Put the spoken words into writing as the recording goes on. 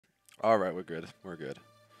All right, we're good. We're good.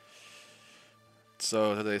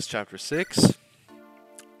 So today's chapter 6.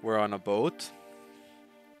 We're on a boat.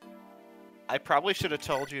 I probably should have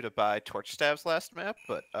told you to buy torch stabs last map,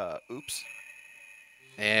 but oops.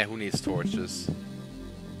 Who needs torches?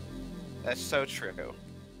 That's so true.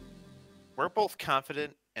 We're both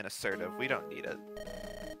confident and assertive. We don't need it.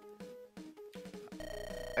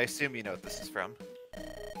 I assume you know what this is from.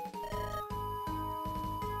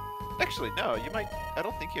 Actually, no, you might. I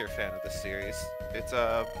don't think you're a fan of this series. It's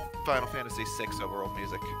Final Fantasy VI overworld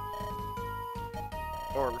music.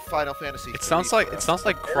 Or Final Fantasy. It sounds like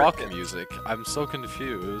Croc American. music. I'm so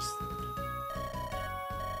confused.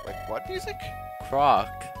 Like what music? Croc.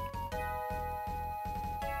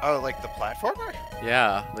 Oh, like the platformer?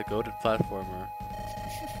 Yeah, the goated platformer.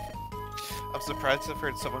 I'm surprised I've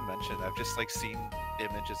heard someone mention. I've just like seen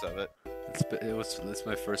images of it. It's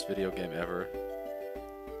my first video game ever.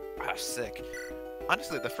 Ah, sick.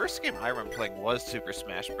 Honestly, the first game I remember playing was Super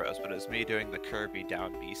Smash Bros, but it was me doing the Kirby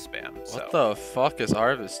down B spam. So. What the fuck is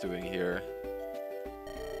Arvis doing here?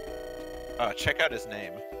 Check out his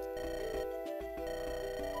name.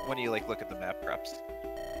 When you like look at the map preps,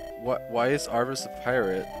 What? Why is Arvis a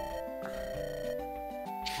pirate?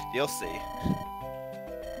 you'll see.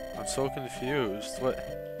 I'm so confused. What?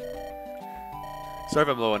 Sorry if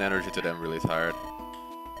I'm low on energy today. I'm really tired.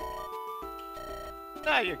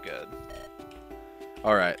 Nah, you're good.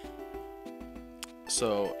 All right.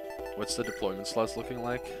 So, what's the deployment slots looking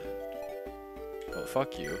like? Well,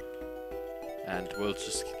 fuck you. And we'll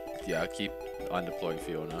just, yeah, keep undeploying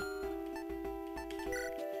Fiona.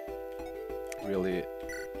 Really,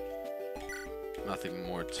 nothing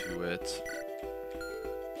more to it.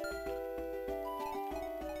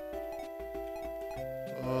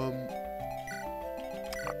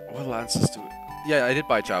 What lances do? Yeah, I did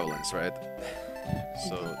buy javelins, right?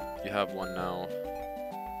 So you have one now.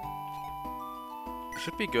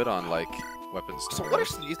 Should be good on like weapons. So what are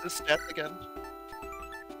Sneeze's stats again?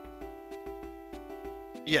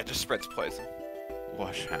 Yeah, just spreads poison.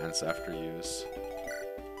 Wash hands after use.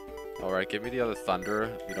 Alright, give me the other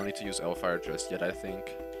thunder. We don't need to use Elfire just yet, I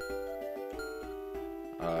think.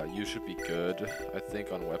 You should be good, I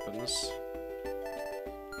think, on weapons.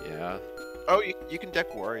 Yeah. Oh, you can deck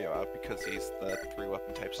Wario out because he's the 3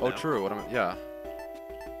 weapon types Oh, now. true. What am I? Yeah.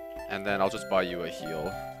 And then I'll just buy you a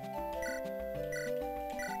heal.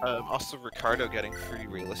 Also, Ricardo getting free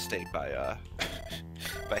real estate by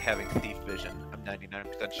by having Thief Vision. I'm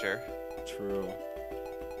 99% sure. True.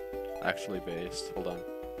 Actually based. Hold on.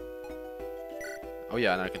 Oh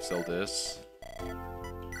yeah, and I can sell this.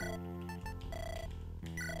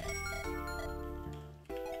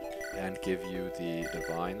 And give you the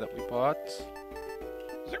divine that we bought.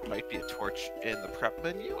 There might be a torch in the prep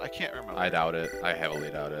menu. I can't remember. I doubt it. I heavily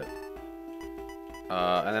doubt it.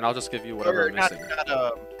 And then I'll just give you whatever I'm missing.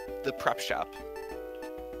 Not the prep shop.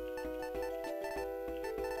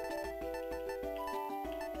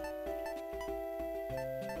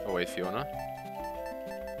 Oh wait, Fiona?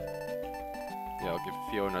 Yeah, I'll give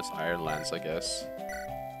Fiona's Iron Lance, I guess.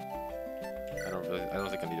 I don't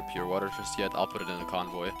think I need a pure water just yet. I'll put it in a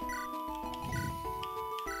convoy.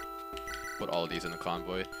 Put all of these in a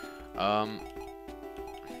convoy.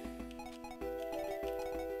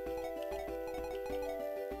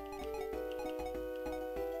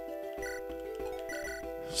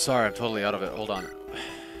 Sorry, I'm totally out of it. Hold on.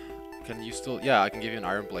 Can you still... Yeah, I can give you an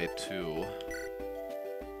Iron Blade too.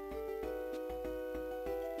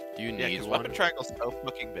 Do you need one? Weapon triangle's so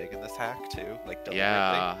fucking big in this hack too. Like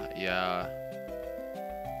deliberately. Yeah.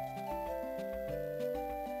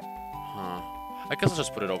 Huh. I guess I'll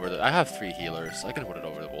just put it over the... I have 3 healers. I can put it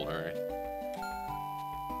over the boulder.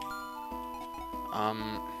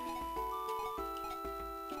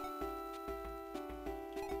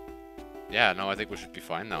 Yeah, no, I think we should be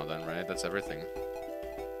fine now then, right? That's everything.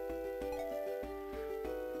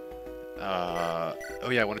 Oh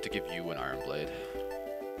yeah, I wanted to give you an Iron Blade.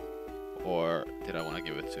 Or did I want to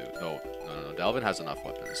give it to... No. Delvin has enough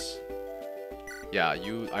weapons. Yeah,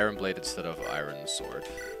 you Iron Blade instead of Iron Sword.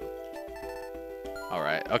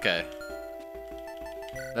 Alright, okay.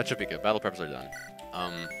 That should be good. Battle preps are done.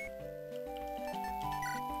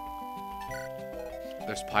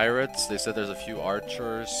 There's pirates. They said there's a few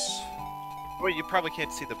archers. Well, you probably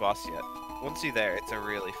can't see the boss yet. Once you're there, it's a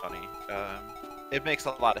really funny. It makes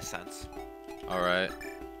a lot of sense. Alright.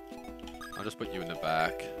 I'll just put you in the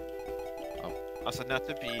back. Also, not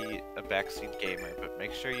to be a backseat gamer, but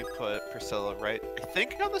make sure you put Priscilla right, I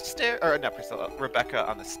think on the stair, or not Priscilla, Rebecca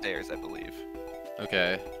on the stairs, I believe.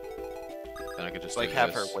 Okay. Then I could just like do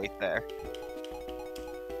have this. her wait there.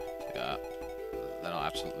 Yeah. Then I'll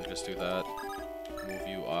absolutely just do that. Move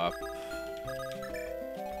you up.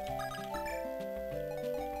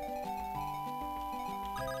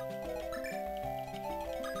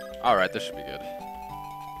 Alright, this should be good.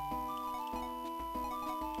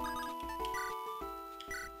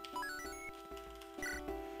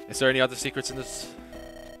 Is there any other secrets in this?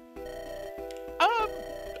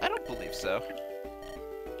 I don't believe so.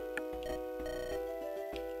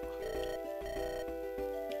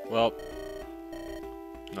 Well,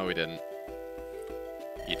 no, we didn't.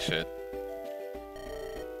 Eat shit.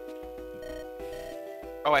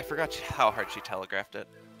 Oh, I forgot how hard she telegraphed it.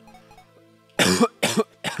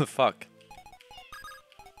 Fuck.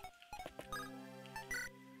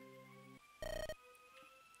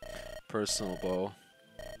 Personal bow.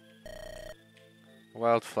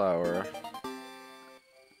 Wildflower.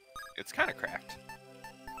 It's kind of cracked.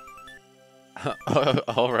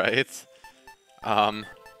 Alright.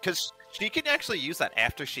 Because she can actually use that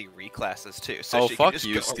after she reclasses too. So Oh, she can fuck just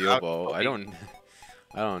you, go steel around bow. I poking-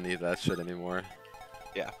 don't need that shit anymore.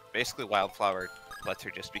 Yeah, basically Wildflower lets her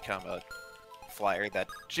just become a flyer that...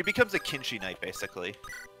 She becomes a Kinshi Knight, basically.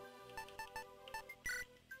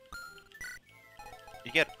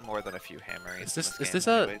 You get more than a few hammerings. Is this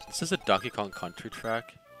a Donkey Kong Country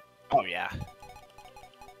track? Oh, yeah.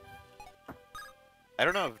 I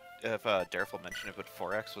don't know if Dareful mentioned it, but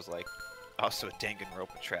 4X was like also a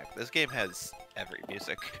Danganronpa track. This game has every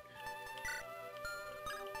music.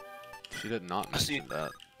 She did not See- mention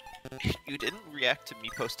that. You didn't react to me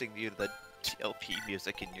posting you the TLP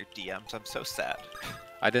music in your DMs. I'm so sad.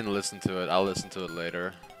 I didn't listen to it. I'll listen to it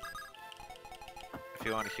later. If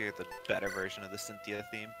you want to hear the better version of the Cynthia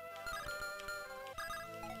theme.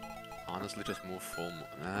 Honestly, just move full.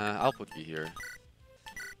 Nah, I'll put you here.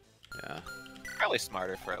 Yeah. Probably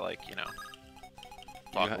smarter for, like, you know,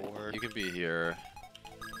 Fog of War. You can be here.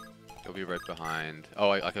 You'll be right behind.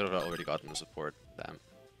 Oh, I could have already gotten the support. Damn.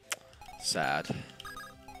 Sad.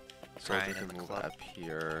 So Crying we in can the move club. up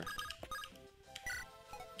here.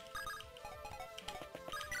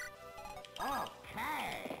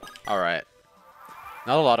 Okay. Alright.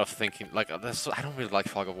 Not a lot of thinking. Like, this, I don't really like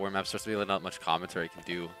Fog of War maps. There's really not much commentary I can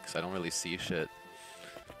do, because I don't really see shit.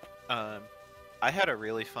 I had a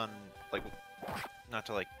really fun, like, not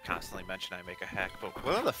to, like, constantly mention I make a hack, but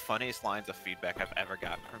one of the funniest lines of feedback I've ever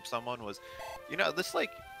gotten from someone was, you know, this, like,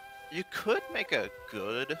 you could make a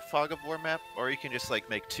good Fog of War map, or you can just, like,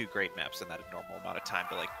 make 2 great maps in that normal amount of time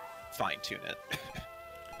to, like, fine-tune it.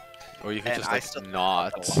 Or you could And just, I like, still think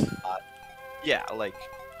not. that's a lot. Yeah, like,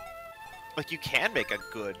 you can make a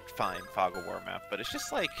good, fine Fog of War map, but it's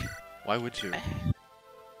just, like, Why would you?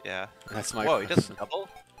 yeah. That's my Whoa, he question. doesn't double?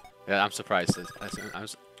 Yeah, I'm surprised.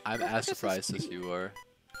 I'm Yeah, as this is surprised as cute. you are.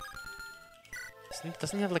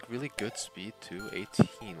 Doesn't he have like really good speed too?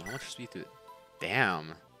 18. How much speed do?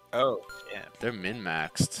 Damn. Oh, yeah. They're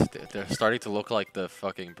min-maxed. They're starting to look like the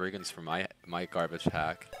fucking brigands from my garbage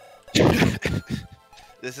hack.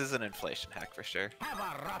 This is an inflation hack for sure. Have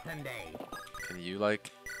a rotten day. Can you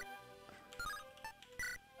like?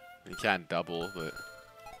 You can't double, but.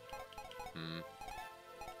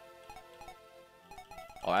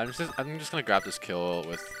 Oh, I'm just gonna grab this kill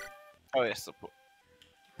with. Oh, yes. The... What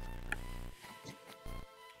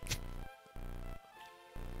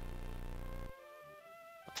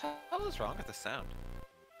the hell is wrong with the sound?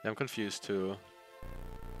 Yeah, I'm confused too.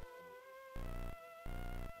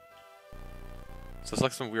 So it's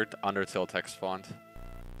like some weird Undertale text font.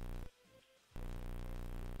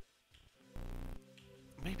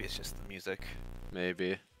 Maybe it's just the music.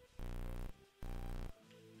 Maybe.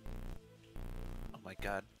 Oh my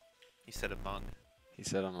god. He said among. He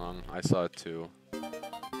said among. I saw it too.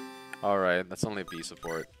 Alright, that's only B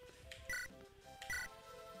support.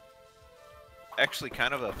 Actually,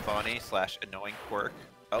 kind of a funny slash annoying quirk.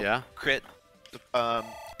 Oh, Yeah? Crit.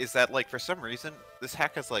 Is that, like, for some reason, this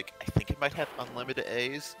hack has, like, I think it might have unlimited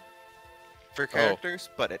A's for characters,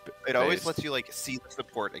 but it always Based. lets you, like, see the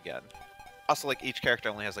support again. Also, like, each character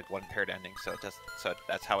only has, like, 1 paired ending, so it does, so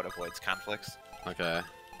that's how it avoids conflicts. Okay.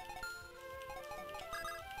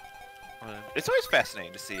 It's always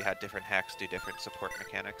fascinating to see how different hacks do different support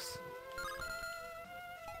mechanics.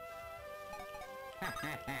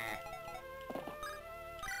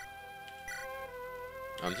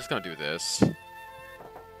 I'm just gonna do this.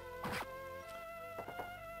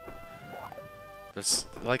 This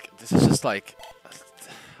is just like,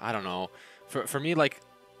 I don't know. For me, like,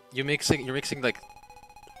 you're mixing like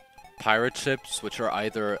pirate ships, which are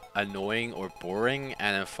either annoying or boring,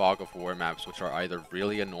 and then Fog of War maps, which are either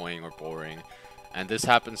really annoying or boring. And this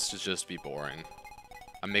happens to just be boring.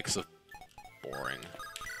 A mix of boring.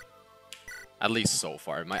 At least so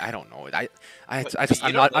far. I don't know. What, I just you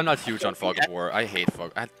I'm don't not like huge on Fog of War. I hate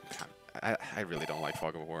Fog. I really don't like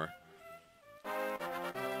Fog of War.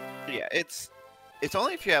 Yeah, it's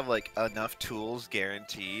only if you have like enough tools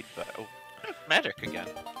guaranteed. But oh, magic again.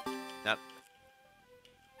 Not.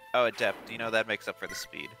 Oh, adept. You know that makes up for the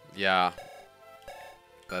speed. Yeah,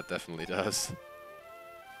 that definitely does.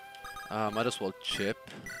 Might as well chip.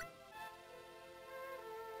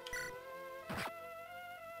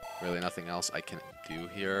 Really nothing else I can do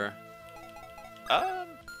here. Um.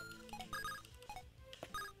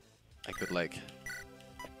 I could like...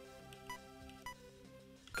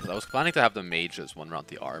 Because I was planning to have the mages one round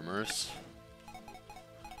the armors.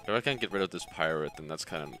 If I can't get rid of this pirate, then that's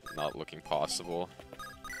kind of not looking possible.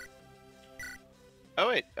 Oh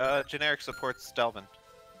wait, generic supports Delvin.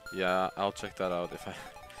 Yeah, I'll check that out if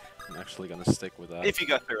I'm actually gonna stick with that. If you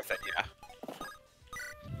go through with it, yeah.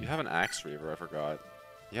 You have an Axe Reaver, I forgot.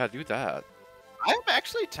 Yeah, do that. I'm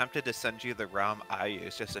actually tempted to send you the ROM I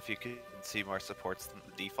use, just if you can see more supports than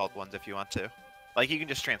the default ones if you want to. Like, you can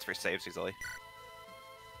just transfer saves easily.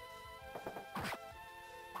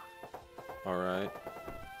 Alright.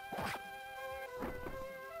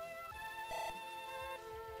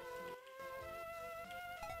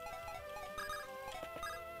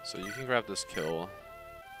 So you can grab this kill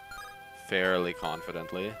fairly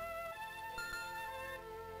confidently.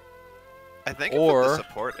 I think Or- with the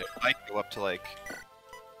support, it might go up to like...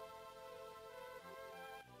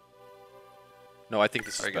 No, I think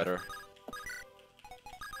this is Very good. better.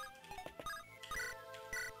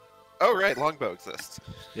 Oh right, longbow exists.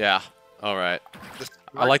 Yeah, alright. The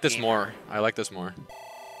I like this smart more. gamer- I like this more.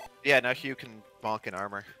 Yeah, now Hugh can bonk in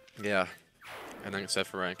armor. Yeah. And then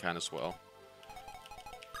Sephiroth can as well.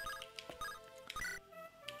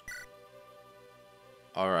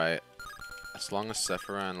 Alright. As long as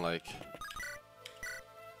Sephiroth, like...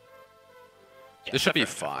 Yeah, this should be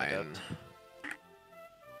Sephiroth definitely fine. does.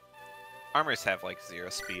 Armors have like 0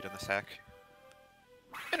 speed in this hack.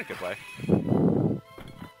 In a good way.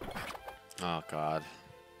 Oh god.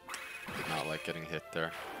 Did not like getting hit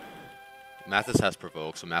there. Mathis has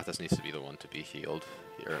Provoke, so Mathis needs to be the one to be healed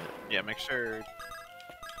here. Yeah, make sure...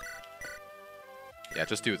 Yeah,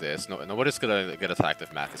 just do this. No, nobody's gonna get attacked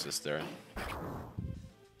if Mathis is there.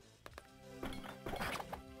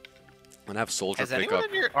 And have Soldier Has pick anyone up...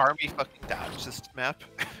 in your army fucking dodged this map?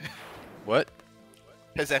 What?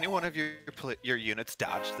 Has any one of your units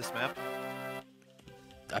dodged this map?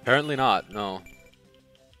 Apparently not, no.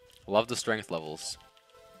 Love the strength levels.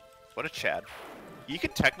 What a Chad. You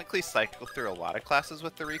can technically cycle through a lot of classes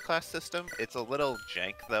with the reclass system. It's a little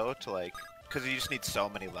jank though to like, because you just need so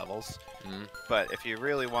many levels. Mm. But if you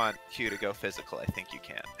really want Q to go physical, I think you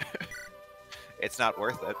can. It's not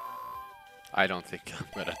worth it. I don't think I'm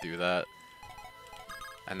gonna do that.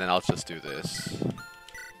 And then I'll just do this.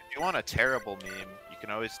 If you want a terrible meme, you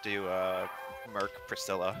can always do Merc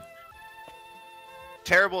Priscilla.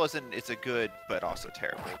 Terrible as in it's a good but also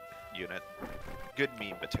terrible unit. Good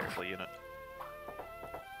meme but terrible unit.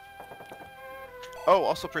 Oh,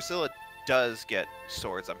 also Priscilla does get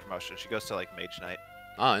swords on promotion. She goes to like Mage Knight.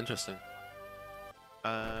 Ah, interesting.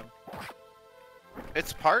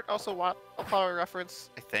 It's part also Wildflower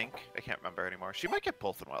reference, I think. I can't remember anymore. She might get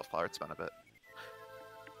both in Wildflower. It's been a bit.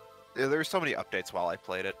 Yeah, there were so many updates while I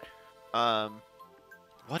played it.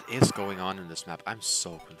 What is going on in this map? I'm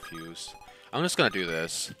so confused. I'm just gonna do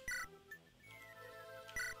this.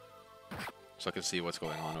 So I can see what's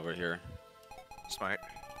going on over here. Smart.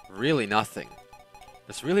 Really nothing.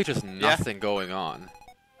 There's really just nothing going on.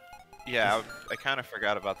 Yeah, I kind of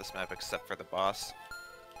forgot about this map except for the boss.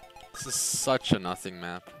 This is such a nothing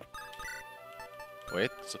map.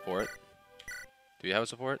 Wait, support. Do you have a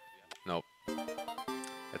support? Nope.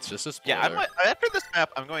 It's just a spoiler. Yeah, after this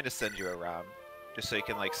map, I'm going to send you a ROM, just so you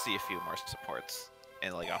can like see a few more supports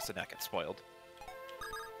and like also not get spoiled.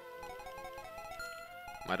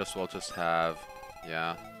 Might as well just have,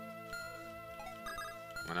 yeah.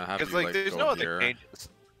 I'm gonna have Because you like, like there's go no here, other changes.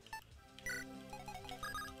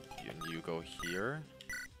 and you go here.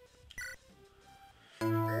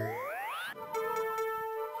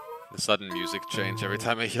 The sudden music change every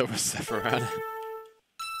time I hear Sephiroth.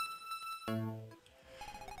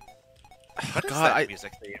 What is God, that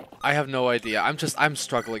music theme? I have no idea. I'm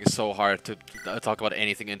struggling so hard to talk about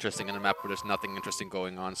anything interesting in a map where there's nothing interesting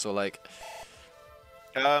going on. So like,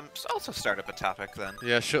 So also start up a topic then.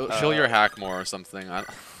 yeah, show your hack more or something.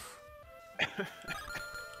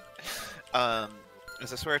 Is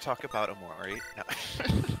this where I talk about Omori? No.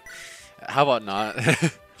 How about not?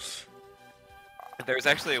 There's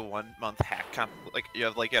actually a 1 month hack like you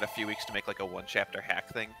had a few weeks to make like a 1 chapter hack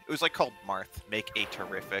thing. It was like called Marth, make a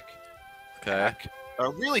terrific. Okay. hack, a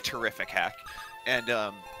really terrific hack. And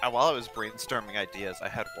while I was brainstorming ideas, I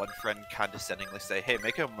had one friend condescendingly say, "Hey,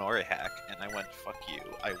 make a Mori hack," and I went, "Fuck you,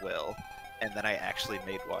 I will." And then I actually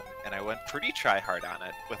made one, and I went pretty try hard on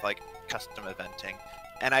it with like custom eventing,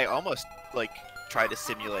 and I almost like tried to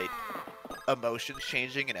simulate emotions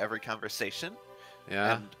changing in every conversation.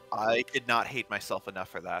 Yeah. And I did not hate myself enough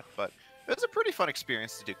for that, but it was a pretty fun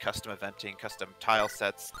experience to do custom eventing, custom tile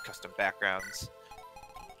sets, custom backgrounds.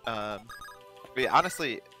 But yeah,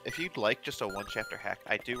 honestly, if you'd like just a one-chapter hack,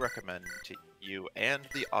 I do recommend to you and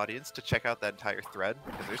the audience to check out that entire thread,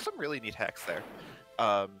 because there's some really neat hacks there.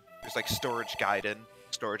 There's like Storage Gaiden.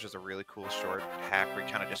 Storage is a really cool short hack where you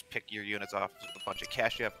kind of just pick your units off with a bunch of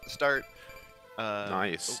cash you have at the start.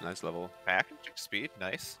 Nice. Nice level. Packaging speed,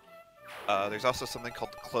 nice. There's also something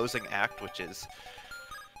called the Closing Act, which is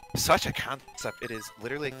such a concept. It is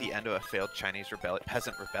literally like the end of a failed Chinese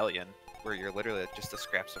peasant rebellion, where you're literally just the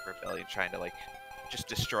scraps of rebellion trying to like just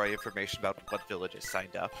destroy information about what villages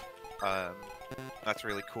signed up. That's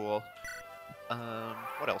really cool.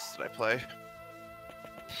 What else did I play?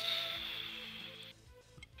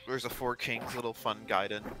 There's a Four Kings little fun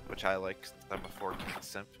Gaiden, which I like. I'm a Four Kings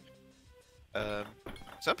simp.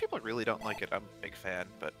 Some people really don't like it. I'm a big fan,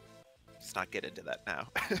 but let's not get into that now.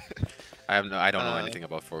 I don't know anything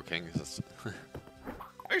about Four Kings.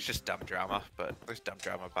 There's just dumb drama, but there's dumb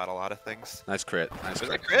drama about a lot of things. Nice crit. Nice Was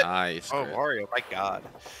crit. it crit? Nice Oh, crit. Mario, my god.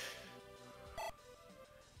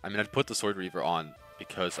 I mean, I'd put the Sword Reaver on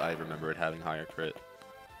because I remember it having higher crit.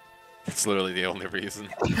 It's literally the only reason.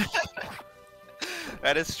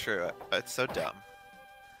 That is true. It's so dumb.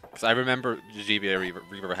 Because I remember GBA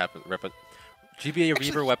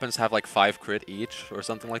Reaver weapons have like 5 crit each or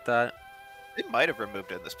something like that. They might have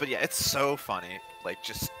removed it in this, but yeah, it's so funny. Like,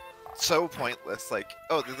 just so pointless. Like,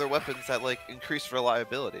 oh, they're weapons that like increase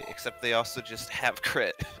reliability, except they also just have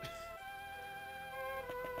crit.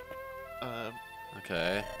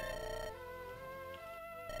 Okay.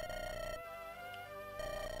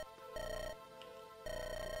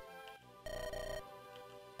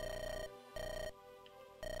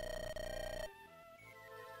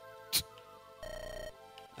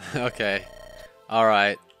 Okay.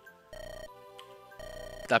 Alright.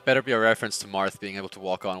 That better be a reference to Marth being able to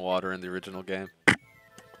walk on water in the original game.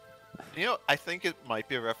 You know, I think it might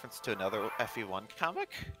be a reference to another FE1 comic,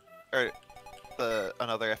 or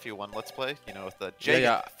another FE1 Let's Play. You know, with the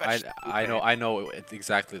Yeah, fetch I know it's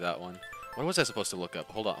exactly that one. What was I supposed to look up?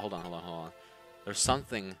 Hold on. There's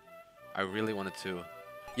something I really wanted to.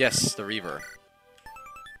 Yes, the Reaver.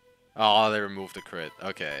 Oh, they removed the crit.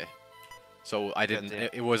 Okay. So I didn't. Goddamn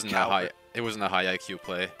It wasn't that high. coward. It wasn't a high IQ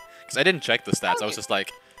play. Because I didn't check the stats. I was just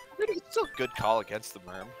like, It's still a good call against the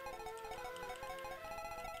Merm.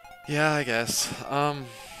 yeah, I guess. Yeah,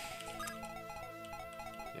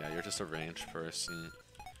 you're just a range person.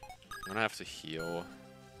 I'm gonna have to heal.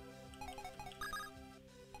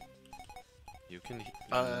 You can.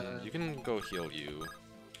 You can go heal you.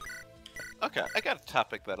 Okay, I got a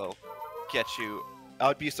topic that'll get you. I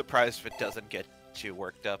would be surprised if it doesn't get you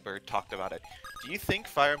worked up or talked about it. Do you think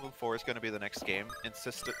Fire Emblem 4 is going to be the next game in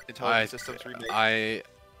Intelligent Systems remake?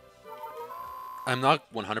 I'm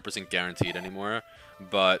not 100% guaranteed anymore,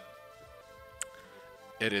 but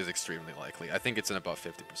it is extremely likely. I think it's an about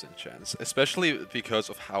 50% chance, especially because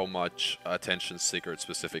of how much attention Sigurd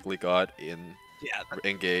specifically got in Yeah,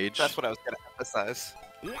 Engage. that's what I was going to emphasize.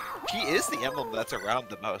 He is the emblem that's around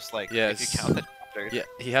the most. Like, if Yes. you count the chapters. Yeah,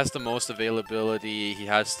 he has the most availability. He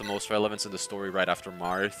has the most relevance in the story right after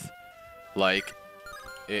Marth. Like,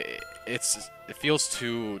 it feels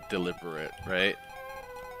too deliberate, right?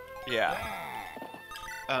 Yeah.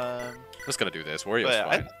 Just gotta do this. Wario's But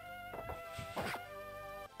fine.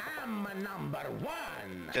 I'm a number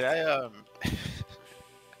one. Did I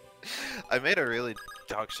I made a really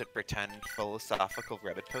dogshit pretend philosophical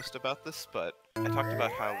Reddit post about this, but I talked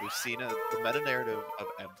about how Lucina, the meta narrative of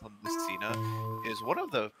Emblem Lucina, is one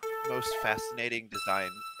of the most fascinating design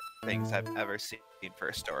things I've ever seen for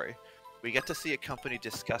a story. We get to see a company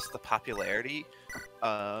discuss the popularity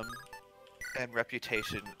and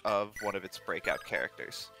reputation of one of its breakout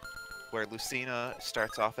characters, where Lucina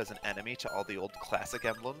starts off as an enemy to all the old classic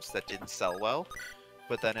emblems that didn't sell well,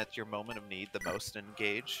 but then at your moment of need the most in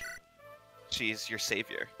Engage, she's your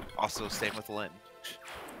savior. Also, same with Lyn.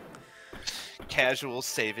 Casual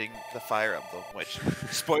saving the Fire Emblem, which,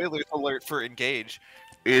 spoilers alert for Engage,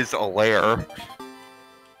 is a lair.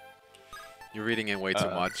 You're reading in way too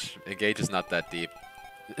much. Engage is not that deep.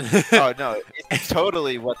 Oh no, it's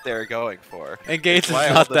totally what they're going for. Engage It's is why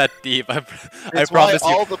all not the- that deep. I It's promise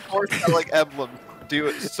why you. all the poor selling emblems do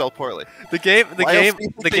it so poorly. The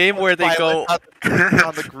game where they go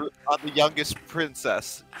on the youngest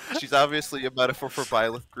princess. She's obviously a metaphor for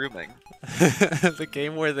Byleth grooming. the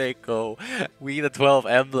game where they go, we the 12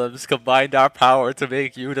 emblems combined our power to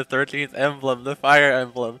make you the 13th emblem, the fire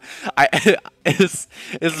emblem. It's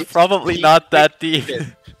probably not that deep.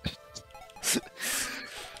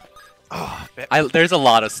 Oh, There's a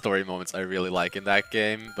lot of story moments I really like in that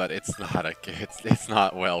game, but it's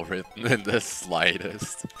not well written in the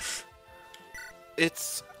slightest.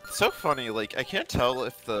 it's so funny. Like, I can't tell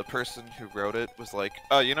if the person who wrote it was like,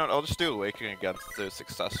 "Oh, you know what? I'll just do Awakening again since it was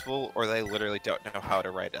successful," or they literally don't know how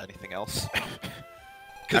to write anything else.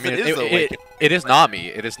 I mean, it is Nami.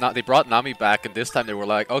 It is not. They brought Nami back, and this time they were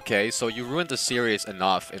like, "Okay, so you ruined the series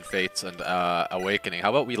enough in Fates and Awakening.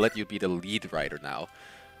 How about we let you be the lead writer now?"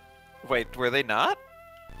 Wait, were they not?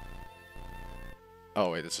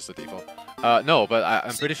 Oh wait, it's just a default. No, but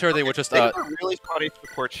I'm pretty sure they were just. They were really funny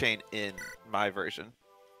support chain in my version.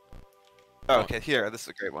 Oh, okay, here, this is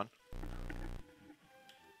a great one.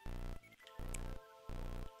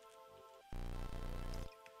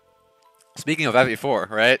 Speaking of FE4,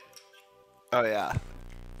 right? Oh yeah.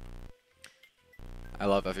 I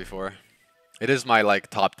love FE4. It is my like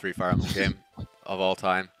top 3 Fire Emblem game of all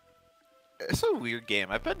time. It's a weird game.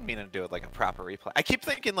 I've been meaning to do it like a proper replay. I keep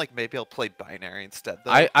thinking like maybe I'll play Binary instead.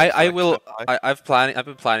 Though, I've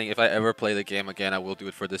been planning if I ever play the game again, I will do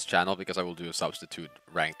it for this channel because I will do a substitute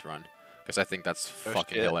ranked run because I think that's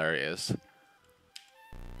fucking hilarious.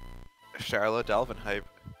 Charlotte Delvenhype.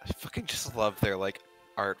 I fucking just love their like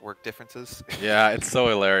artwork differences. Yeah, it's so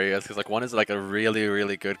hilarious because like one is like a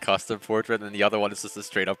really good custom portrait and the other one is just a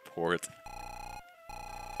straight up port.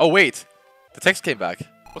 Oh wait, the text came back.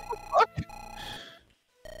 What the fuck?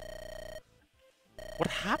 What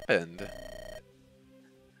happened?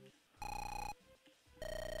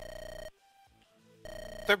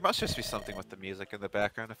 There must just be something with the music in the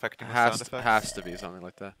background affecting the sound effects. Has to be something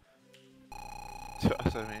like that.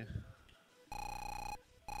 That's what I mean.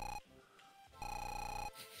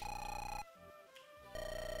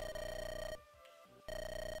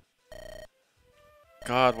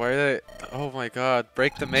 God, why are they? Oh my God!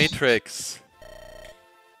 Break the matrix.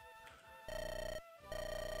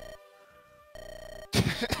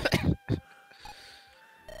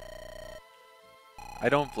 I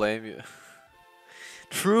don't blame you.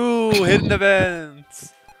 True hidden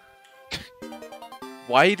events.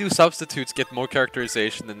 Why do substitutes get more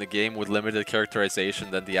characterization in the game with limited characterization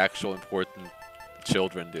than the actual important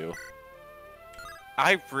children do?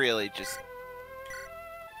 I really just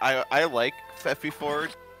I like FE4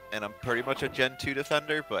 and I'm pretty much a Gen 2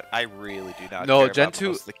 defender, but I really do not care Gen about 2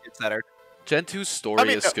 most of the kids that are. Gen 2's story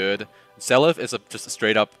is good. Seliph is just a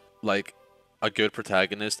straight up like a good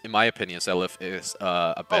protagonist. In my opinion, Seliph is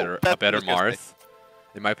a better Marth.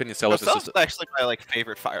 In my opinion, Seliph is just actually my like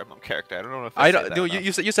favorite Fire Emblem character. I don't know if I don't. No,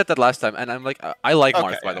 you said that last time, and I'm like I like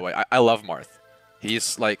Marth by the way. I love Marth.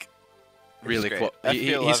 He's like really close.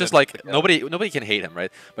 He's just like nobody can hate him,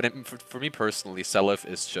 right? But for me personally, Seliph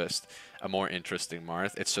is just a more interesting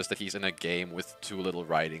Marth. It's just that he's in a game with too little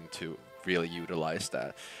writing to really utilize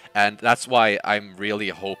that, and that's why I'm really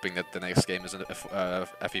hoping that the next game is an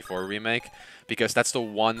FE4 remake, because that's the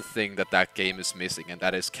one thing that game is missing, and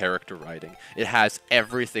that is character writing. It has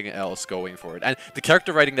everything else going for it, and the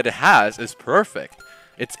character writing that it has is perfect.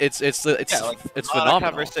 It's phenomenal.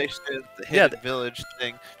 Conversation, the hidden village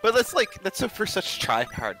thing, but that's for such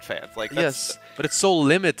try-hard fans. Like yes, but it's so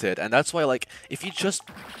limited, and that's why like if you just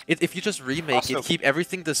remake it, keep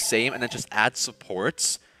everything the same, and then just add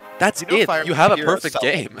supports. That's it. You have a perfect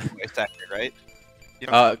game. Voice actor, right?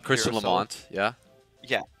 Christian Lamont. Yeah.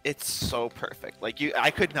 Yeah, it's so perfect. Like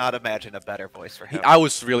I could not imagine a better voice for him. I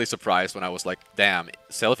was really surprised when I was like, "Damn,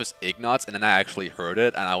 Seliph is Ignatz," and then I actually heard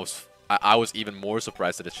it, and I was even more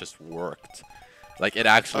surprised that it just worked. Like it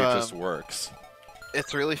actually just works.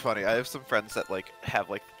 It's really funny. I have some friends that have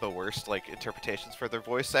the worst interpretations for their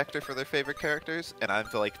voice actor for their favorite characters, and I'm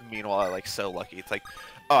meanwhile so lucky. It's like,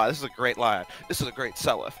 oh, this is a great line. This is a great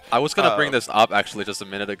Seliph. I was gonna bring this up actually just a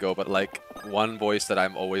minute ago, but one voice that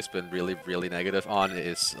I've always been really negative on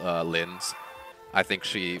is Lynn's. I think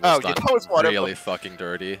she was done really fucking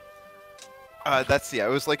dirty. It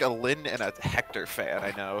was like a Lynn and a Hector fan,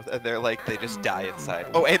 I know, and they just die inside.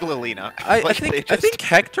 Oh, and Lilina. I think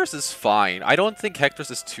Hector's is fine. I don't think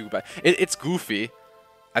Hector's is too bad. It's goofy.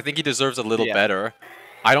 I think he deserves a little better.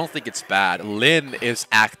 I don't think it's bad. Lynn is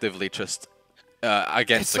actively just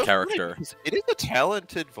against the character. It is a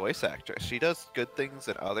talented voice actress. She does good things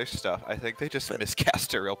and other stuff. I think they just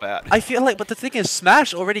miscast her real bad. I feel but the thing is,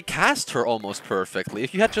 Smash already cast her almost perfectly.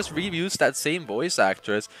 If you had just reused that same voice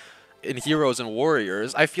actress, in Heroes and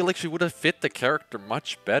Warriors, I feel like she would have fit the character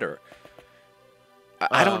much better.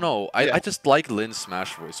 I don't know. yeah. I just like Lynn's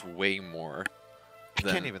Smash voice way more. I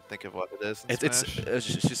can't even think of what it is. In It's Smash.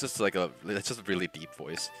 she's just like it's just a really deep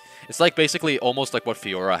voice. It's like basically almost like what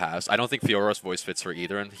Fiora has. I don't think Fiora's voice fits her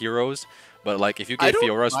either in Heroes, but like if you I gave don't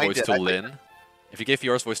Fiora's mind voice it. to I think- Lynn, if you gave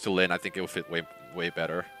Fiora's voice to Lynn, I think it would fit way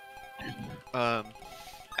better.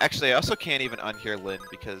 Actually, I also can't even unhear Lynn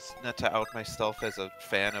because not to out myself as a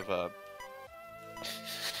fan of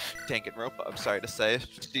Danganronpa, I'm sorry to say,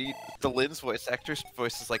 the Lynn's voice actor's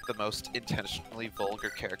voice is like the most intentionally vulgar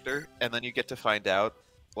character, and then you get to find out,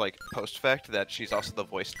 like post fact, that she's also the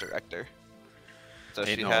voice director. So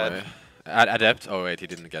Ain't she no had. way. Adept? Oh wait, he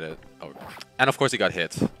didn't get it. Oh, and of course he got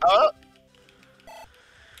hit. Oh,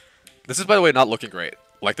 This is, by the way, not looking great.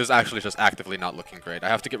 Like, this is actually just actively not looking great. I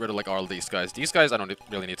have to get rid of, like, all these guys. These guys I don't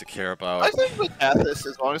really need to care about. I think with Athos,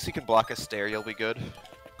 as long as he can block a stare, you'll be good.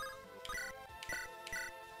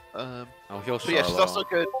 I'll heal But yeah, she's Charlo. also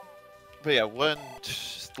good. But yeah,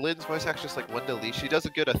 Lynn's voice actress like Wendell Lee. She does a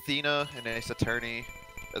good Athena and Ace Attorney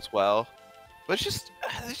as well. But it's just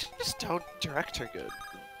they just don't direct her good.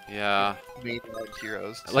 Yeah. Mainline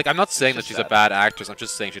heroes. Like, I'm not saying that just she's a sad. bad actress. I'm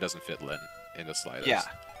just saying she doesn't fit Lynn in the slightest. Yeah.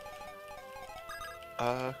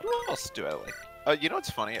 Who else do I like? You know what's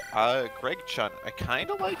funny? Greg Chun. I kind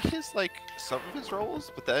of like his some of his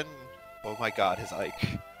roles, but then, oh my god, his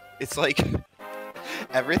Ike. It's like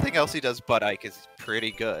everything else he does, but Ike is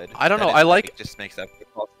pretty good. I don't know, And I it, like- it just makes that.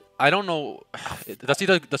 I don't know. Does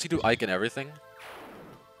he do Ike and everything?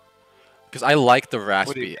 Because I like the do you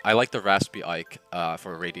raspy. I like the raspy Ike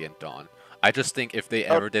for Radiant Dawn. I just think if they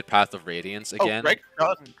Oh. ever did Path of Radiance again, Oh, Greg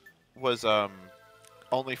Chun was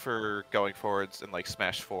only for going forwards in like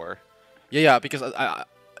Smash 4. yeah, because I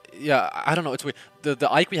don't know. It's weird. The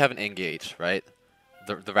Ike we have in Engage, right?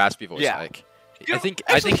 The raspy voice Yeah. Ike. You I know, think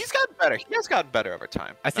actually, he's gotten better. He has gotten better over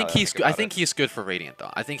time. I think now that he's think I about think it. he's good for Radiant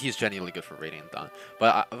Dawn. I think he's genuinely good for Radiant Dawn.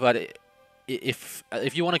 But if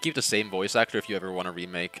you want to keep the same voice actor, if you ever want to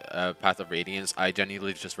remake Path of Radiance, I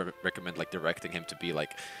genuinely just recommend like directing him to be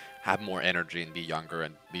like have more energy and be younger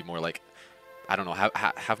and be more like I don't know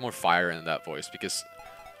have more fire in that voice because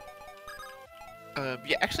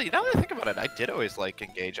Yeah, actually, now that I think about it, I did always like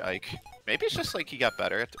Engage Ike. Maybe it's just like he got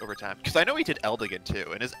better over time. Because I know he did Eldigan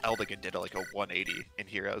too, and his Eldigan did like a 180 in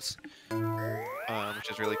Heroes,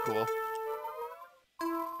 which is really cool.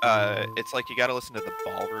 It's like you gotta listen to the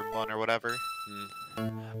Ballroom one or whatever.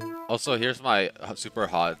 Also, here's my super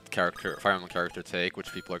hot Fire Emblem character take,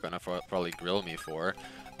 which people are gonna probably grill me for.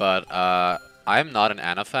 But I'm not an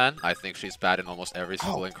Anna fan. I think she's bad in almost every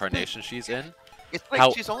single incarnation she's in. It's like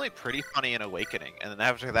How- she's only pretty funny in Awakening, and then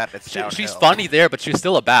after that, it's She's downhill. funny there, but she's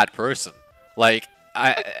still a bad person. Like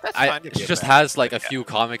That's fine to be she a just bad has like a person, few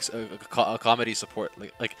comics, comedy support.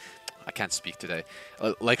 Like I can't speak today.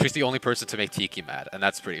 Like she's the only person to make Tiki mad, and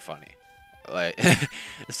that's pretty funny. Like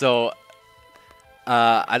so.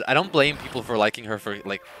 I don't blame people for liking her for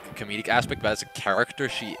like comedic aspect, but as a character,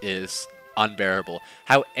 she is unbearable.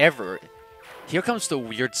 However, here comes the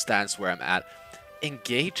weird stance where I'm at.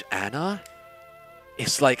 Engage Anna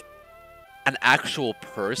is like an actual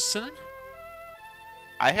person,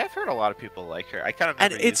 I have heard a lot of people like her. I kind of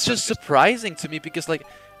and it's just surprising to me because like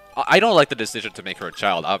I don't like the decision to make her a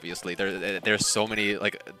child. Obviously, there's so many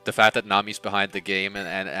like the fact that Nami's behind the game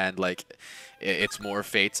and like it's more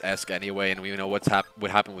Fates-esque anyway, and we know what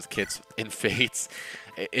happened with kids in Fates.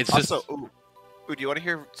 It's just Also, ooh, do you want to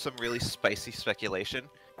hear some really spicy speculation?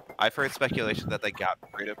 I've heard speculation that they got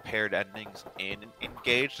rid of paired endings in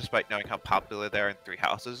Engage, despite knowing how popular they are in Three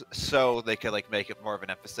Houses, so they could like make it more of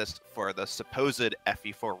an emphasis for the supposed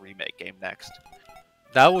FE4 remake game next.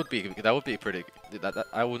 that would be pretty.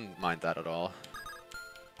 I wouldn't mind that at all.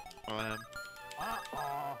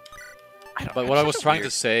 I don't But know, what I it's was such a trying to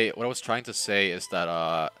weird- say, is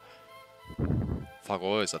that fuck, what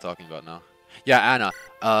was I talking about now? Yeah,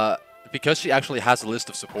 Anna. Because she actually has a list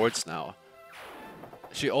of supports now.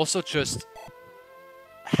 She also just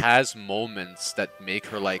has moments that make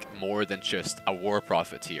her like more than just a war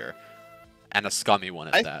profiteer, and a scummy one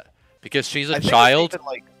at I- that. Because she's I a think it's child even,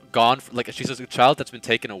 like, like she's a child that's been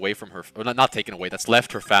taken away from her, or not taken away, that's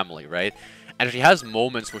left her family, right? And she has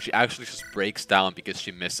moments where she actually just breaks down because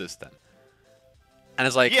she misses them. And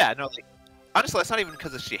it's like, yeah, no, like, honestly, that's not even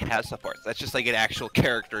because she has supports. That's just like an actual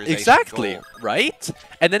characterization exactly, goal. right?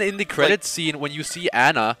 And then in the credits scene, when you see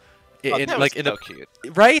Anna, Oh, in that like was in so the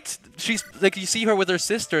cute. right, she's like you see her with her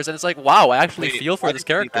sisters, and it's like, wow, I actually Wait, feel for why this did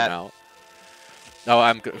you see character that? now.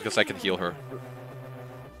 No, because I can heal her.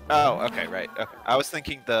 Oh, okay, right. Okay. I was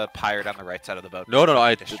thinking the pirate on the right side of the boat. No,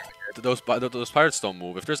 I Destroyer. those pirates don't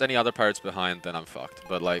move. If there's any other pirates behind, then I'm fucked.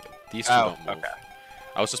 But like these two Oh, don't move. okay.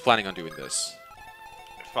 I was just planning on doing this.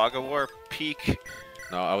 Fog of War, peak.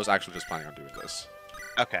 No, I was actually just planning on doing this.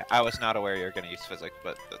 Okay, I was not aware you were going to use physics,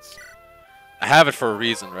 but that's... I have it for a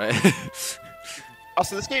reason, right?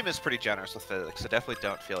 Also, this game is pretty generous with physics, so definitely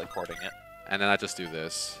don't feel like hoarding it. And then I just do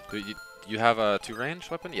this. Do you have a 2-range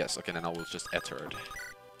weapon? Yes. Okay, then I will just Etard.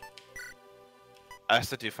 I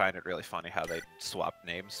also do find it really funny how they swap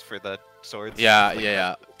names for the swords. Yeah, Like,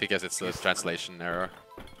 yeah. Because it's the translation error.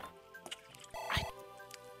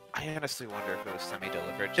 I honestly wonder if it was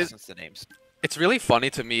semi-deliberate, just since the names. It's really funny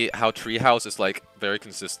to me how Treehouse is like very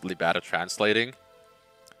consistently bad at translating,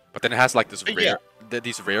 but then it has like this Yeah. rare,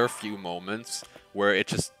 these rare few moments where it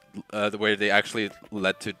just where they actually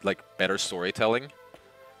led to like better storytelling.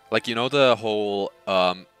 Like you know the whole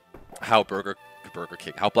how Burger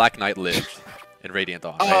King, how Black Knight lived in Radiant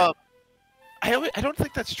Dawn. Right? I don't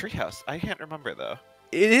think that's Treehouse. I can't remember though.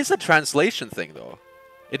 It is a translation thing though.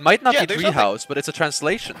 It might not Yeah, be there's nothing- Treehouse, but it's a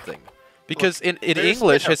translation thing. Because in there's-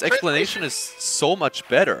 English, no, his explanation is so much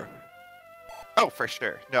better. Oh, for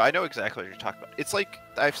sure. No, I know exactly what you're talking about. It's like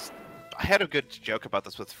I had a good joke about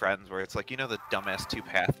this with friends, where it's like, you know, the dumbass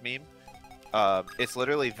 2-path meme. It's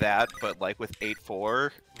literally that, but like with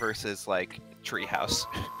 8-4 versus like Treehouse.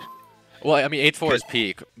 Well, I mean, 8-4 is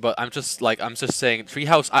peak, but I'm just saying,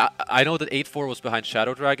 Treehouse. I know that 8-4 was behind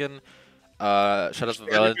Shadow Dragon, Shadows of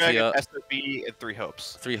Valentia, SOB, and 3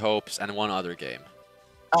 Hopes. 3 Hopes, and one other game.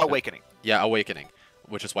 Awakening. Yeah, Awakening,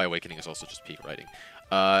 which is why Awakening is also just peak writing.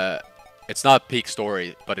 It's not peak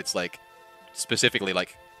story, but it's like specifically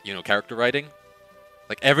like character writing.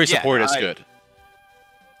 Like every Yeah, support is good.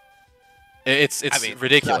 It's I mean,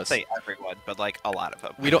 ridiculous. Not say everyone, but like a lot of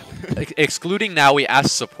them. We don't excluding Naui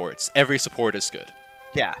as supports. Every support is good.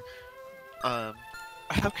 Yeah. How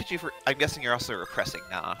could you? I'm guessing you're also repressing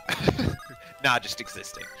Nah. Nah, just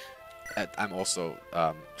existing. I'm also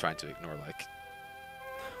trying to ignore like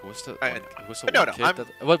who's the I- one, who's the no, one no, kid I'm-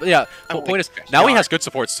 that, well, yeah. I'm Point is, like, Naui you has are- good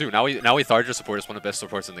supports too. Naui Tharja support is one of the best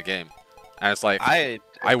supports in the game, and it's like I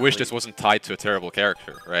wish this wasn't tied to a terrible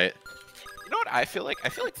character, right? You know what I feel like? I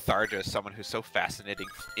feel like Tharja is someone who's so fascinating,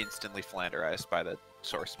 instantly flanderized by the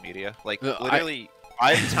source media. Like No, literally,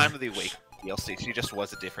 by the time of the Awakening DLC, she just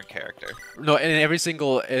was a different character. No, in every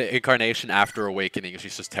single incarnation after Awakening,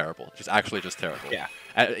 she's just terrible. She's actually just terrible. Yeah.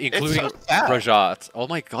 Including so sad. Rajat. Oh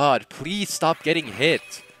my god, please stop getting hit.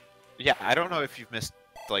 Yeah, I don't know if you've missed.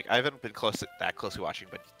 Like, I haven't been that closely watching,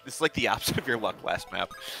 but it's like the opposite of your luck last map.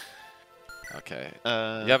 Okay.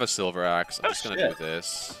 Uh, You have a silver axe. I'm oh, just gonna shit. do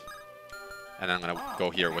this. And then I'm gonna go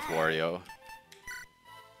here with Wario.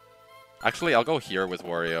 Actually, I'll go here with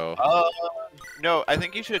Wario. No, I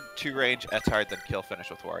think you should 2-range Etard, then kill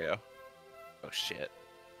finish with Wario. Oh shit.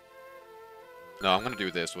 No, I'm gonna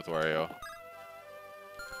do this with Wario.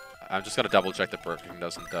 I'm just gonna double check that Burger King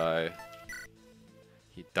doesn't die.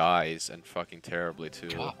 He dies, and fucking terribly too.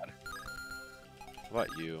 God. What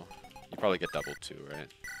about you? You probably get doubled too, right?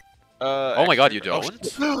 Oh my god, you oh, don't?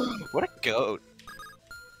 shit. What a goat.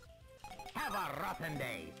 Have a rotten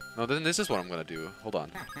day. No, then this is what I'm gonna do. Hold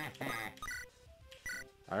on.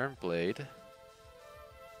 Iron Blade.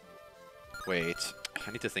 Wait,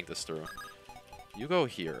 I need to think this through. You go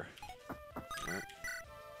here. Alright.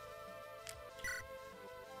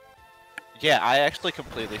 Yeah, I actually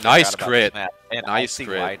completely Nice forgot about crit. this map, and I Nice see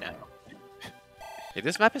crit. why now. Hey,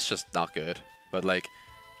 this map is just not good. But like,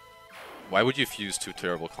 why would you fuse two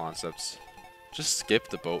terrible concepts? Just skip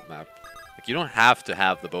the boat map. Like, you don't have to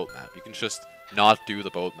have the boat map. You can just not do the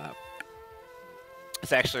boat map.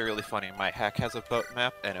 It's actually really funny. My hack has a boat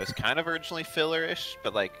map, and it was kind of originally filler-ish,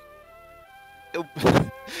 but like...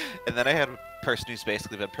 and then I had a person who's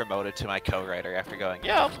basically been promoted to my co-writer after going,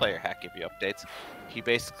 yeah, I'll play your hack, give you updates. He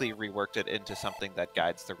basically reworked it into something that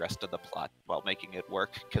guides the rest of the plot while making it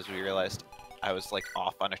work, because we realized I was like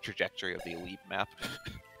off on a trajectory of the elite map.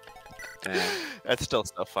 Damn. That's still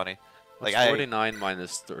so funny. Like Like, 49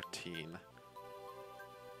 minus 13.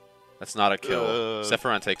 That's not a kill.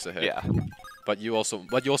 Sephiroth takes a hit. Yeah. But you also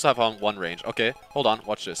have on one range. Okay, hold on,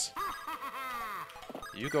 watch this.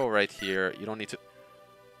 You go right here. You don't need to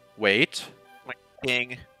wait. My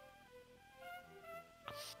king.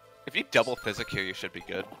 If you double physic here, you should be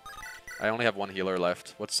good. I only have one healer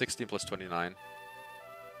left. What's 16 plus 29?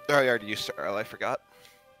 Oh, I already used Earl, I forgot.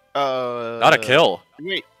 Not a kill.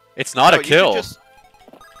 Wait. It's not no, a you should kill. just-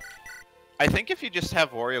 I think if you just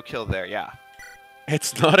have Wario kill there, yeah.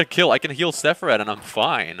 It's not a kill. I can heal Sephiroth and I'm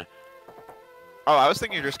fine. Oh, I was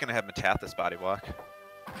thinking you're just gonna have Metathis body block.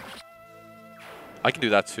 I can do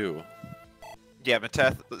that too. Yeah,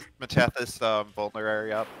 Metathis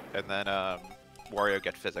vulnerary up, and then Wario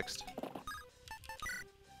get physicsed.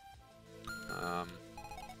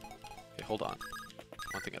 Okay, hold on.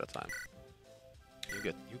 One thing at a time.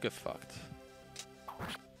 You get fucked.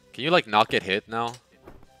 Can you like not get hit now?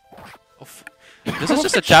 Oh, this is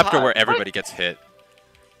just a chapter where everybody gets hit.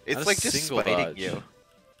 It's Not a like just single spiting dodge. you.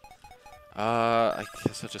 I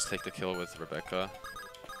guess I'll just take the kill with Rebecca.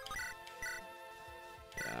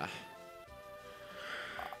 Yeah.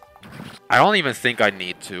 I don't even think I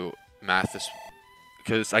need to math this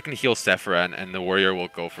because I can heal Sephiran and the warrior will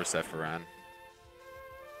go for Sephiran.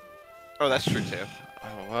 Oh, that's true too.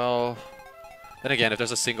 Oh well. Then again, if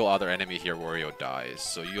there's a single other enemy here, Wario dies.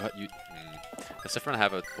 So does Sephiran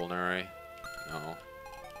have a vulnerary? No.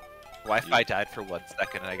 Wi-Fi died for 1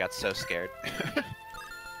 second and I got so scared.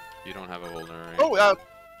 You don't have a vulnerary. Oh,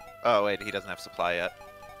 oh wait, he doesn't have supply yet.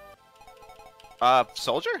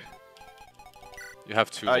 Soldier? You have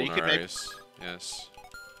 2 you could maybe- vulneraries. Yes.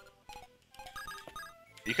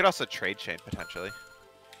 You could also trade chain potentially.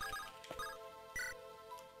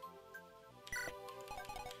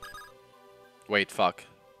 Wait, fuck.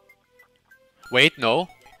 Wait, no.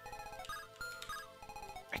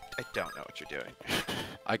 I don't know what you're doing.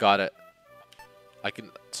 I got it. I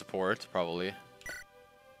can support, probably.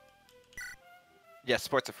 Yeah,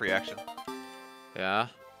 sport's a free action. Yeah.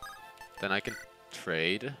 Then I can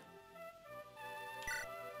trade.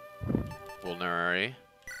 Vulnerary.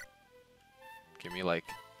 Give me, like,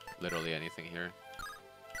 literally anything here.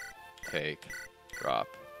 Take. Drop.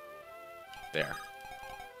 There.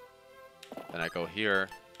 Then I go here.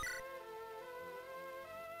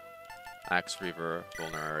 Axe Reaver,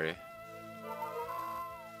 Vulnerary.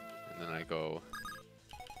 And then I go...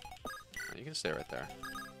 Oh, you can stay right there.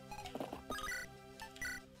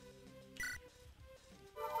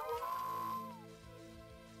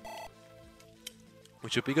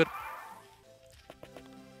 Which should be good.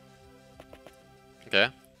 Okay.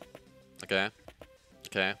 Okay.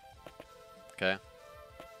 Okay. Okay.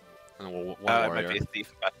 And then one I warrior. might be a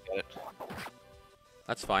thief if I get it.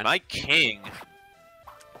 That's fine. My king!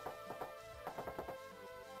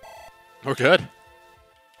 We're good.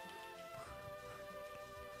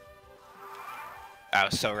 I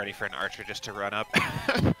was so ready for an archer just to run up.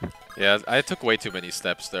 Yeah, I took way too many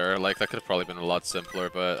steps there. Like, that could have probably been a lot simpler,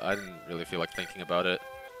 but I didn't really feel like thinking about it.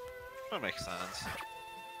 That makes sense.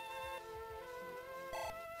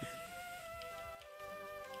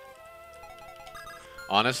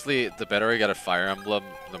 Honestly, the better I get at Fire Emblem,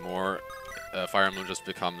 the more Fire Emblem just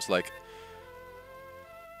becomes like...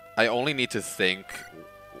 I only need to think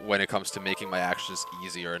when it comes to making my actions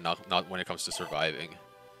easier, not when it comes to surviving.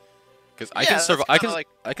 Because I Yeah, can that's survive. kinda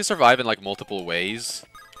I can survive in like multiple ways.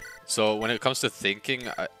 So when it comes to thinking,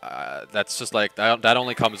 that's just like that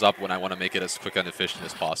only comes up when I want to make it as quick and efficient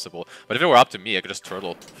as possible. But if it were up to me, I could just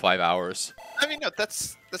turtle 5 hours. I mean, no,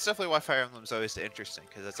 that's definitely why Fire Emblem's always interesting,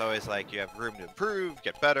 because it's always like you have room to improve,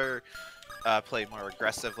 get better, play more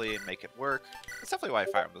aggressively, and make it work. That's definitely why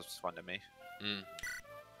Fire Emblem's fun to me. Mm.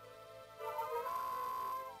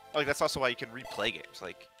 Like, that's also why you can replay games.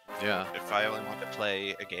 Like, Yeah. if I only want to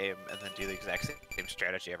play a game and then do the exact same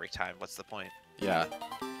strategy every time, what's the point? Yeah.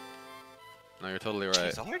 No, you're totally right.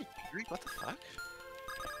 Jeez, already angry? What the fuck?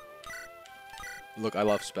 Look, I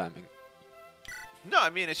love spamming. No,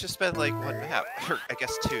 I mean, it's just been like 1.5, or I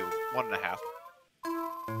guess 2, 1.5.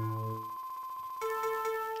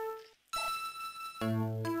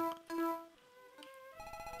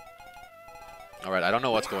 Alright, I don't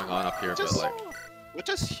know what's going on up here, but like... What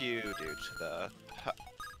does Hugh do to the...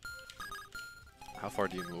 How far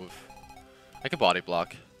do you move? I can body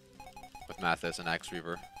block with Mathis and Axe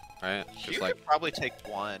Reaver, right? Hugh Just like... could probably take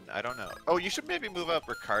 1, I don't know. Oh, you should maybe move up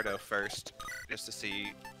Ricardo first, just to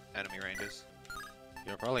see enemy ranges.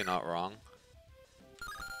 You're probably not wrong.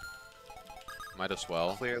 Might as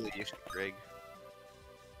well. Clearly you should rig.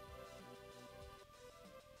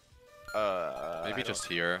 Maybe just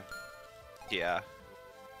here. Yeah.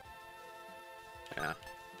 Yeah.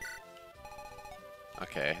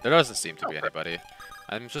 Okay, there doesn't seem to be anybody.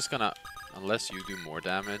 I'm just gonna... Unless you do more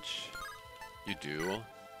damage. You do.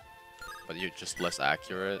 But you're just less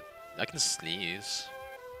accurate. I can sneeze.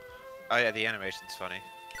 Oh yeah, the animation's funny.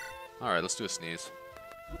 Alright, let's do a sneeze.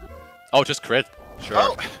 Oh, just crit. Sure.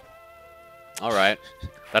 Oh! Alright.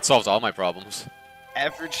 That solves all my problems.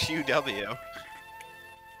 Average UW.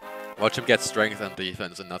 Watch him get strength and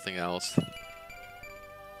defense and nothing else.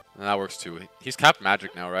 And that works too. He's capped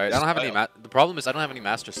magic now, right? I don't have any the problem is I don't have any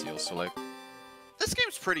master seals, so like... This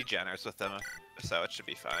game's pretty generous with them, so it should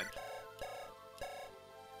be fine.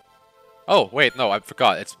 Oh, wait, no, I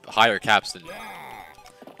forgot. It's higher caps than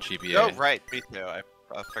GBA. Oh, right, me too. I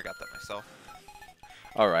forgot that myself.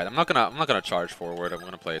 All right, I'm not gonna charge forward. I'm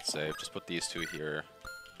gonna play it safe. Just put these two here.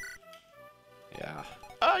 Yeah.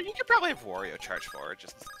 You could probably have Wario charge forward,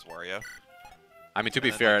 just as it's Wario. I mean, to be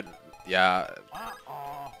then, fair, yeah.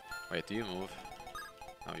 Uh-oh. Wait, do you move?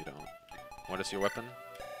 No, you don't. What is your weapon?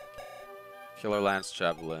 Killer Lance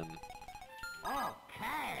Javelin.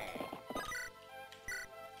 Okay.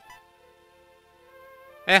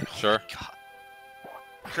 Sure. God.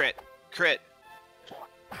 Crit. Crit.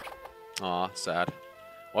 Aw, sad.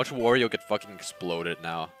 Watch Wario get fucking exploded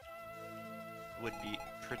now. Would be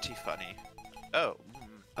pretty funny. Oh.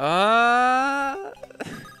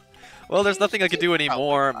 Well, there's nothing I can do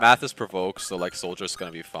anymore. Math is provoked, so like Soldier's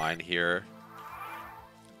gonna be fine here.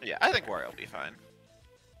 Yeah, I think Wario will be fine.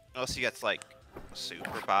 Unless he gets like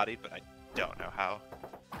super bodied, but I don't know how.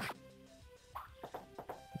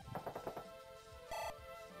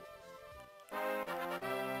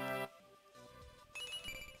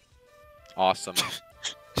 Awesome.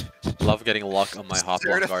 Love getting luck on my Hop Lock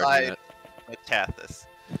Guard Certified unit. Metathys.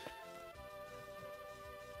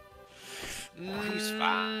 He's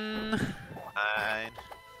fine. Fine.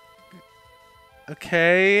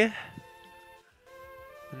 Okay.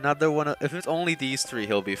 Another one. If it's only these three,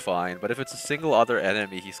 he'll be fine. But if it's a single other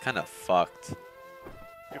enemy, he's kind of fucked.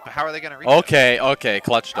 But how are they gonna reach him? Okay, okay,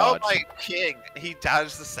 clutch Oh dodge. my king! He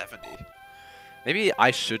dodged the 70. Maybe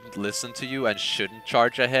I shouldn't listen to you and shouldn't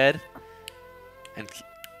charge ahead. And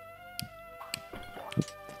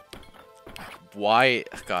why?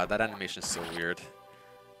 God, that animation is so weird.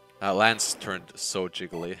 Lance turned so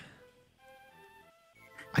jiggly.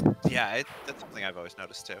 Yeah, that's something I've always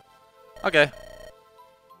noticed too. Okay.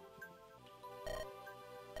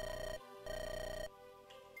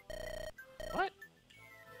 What?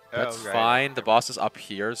 That's Oh, right. fine. The boss is up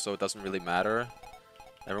here, so it doesn't really matter.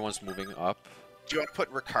 Everyone's moving up. Do you want to put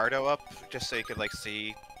Ricardo up just so you could like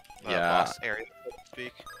see the Yeah. boss area, so to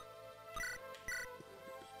speak?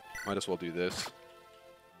 Might as well do this.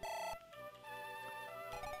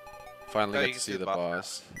 Finally Oh, you get can to see the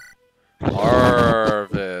boss. now.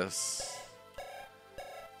 Arvis.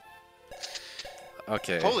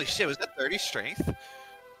 Okay. Holy shit! Was that 30 strength?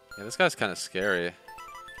 Yeah, this guy's kind of scary.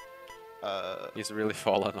 What He's really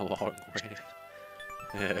fallen a long way.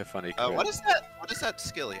 Yeah, funny. Crit. what is that? What is that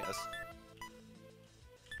skill he has?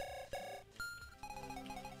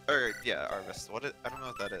 Or yeah, Arvis. What? I don't know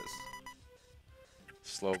what that is.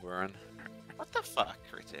 Slow burn. What the fuck,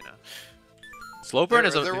 Retino? Slow burn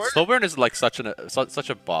There is like such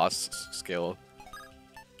a boss skill.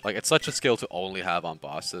 Like it's such a skill to only have on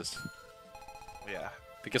bosses. Yeah.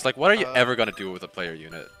 Because like, what are you ever gonna do with a player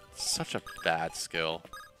unit? It's such a bad skill.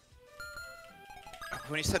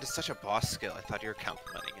 When you said it's such a boss skill, I thought you were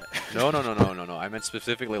complimenting it. No. I meant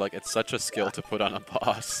specifically like it's such a skill to put on a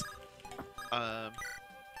boss.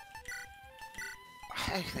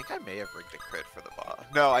 I think I may have rigged a crit for the boss.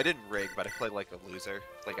 No, I didn't rig, but I played like a loser.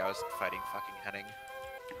 Like I was fighting fucking Henning.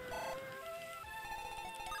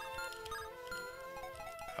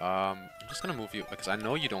 I'm just gonna move you because I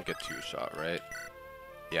know you don't get two-shot, right?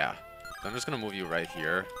 Yeah. So I'm just gonna move you right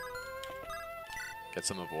here. Get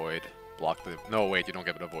some avoid. Block the. No, wait, you don't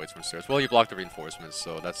get avoids from stairs. Well, you block the reinforcements,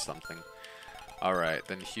 so that's something. All right,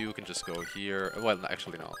 then Hugh can just go here. Well,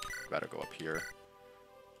 actually, no. Better go up here.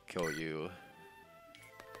 Kill you.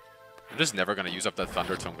 I'm just never gonna use up that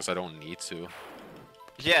Thunder Tome because I don't need to.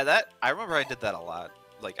 Yeah, I remember I did that a lot.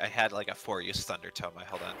 Like I had like a 4-use Thunder Tome I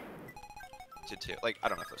held on to too. Like I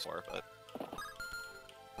don't know if there's more, but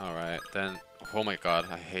All right, then. Oh my God,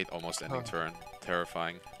 I hate almost ending turn.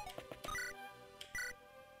 Terrifying.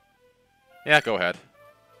 Yeah, go ahead.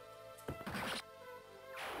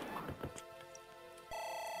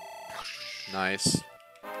 Nice.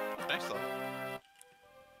 nice though.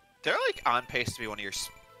 They're like on pace to be one of your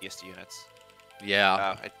speediest units. Yeah,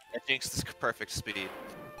 Wow, I jinxed this perfect speed.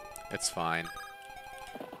 it's fine.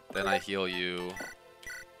 Then I heal you.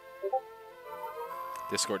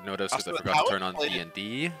 Discord notice because I Also, forgot how to turn on played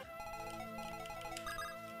D&D.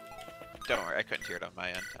 Don't worry, I couldn't hear it on my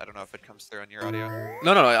end. I don't know if it comes through on your audio.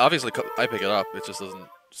 No, obviously I pick it up. It just doesn't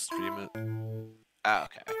stream it. Ah,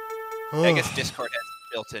 okay. Yeah, I guess Discord has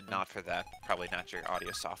built in not for that. Probably not your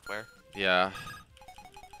audio software. Yeah.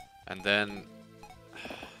 And then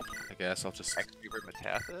I guess I'll just. X-Reaver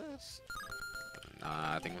Metathys?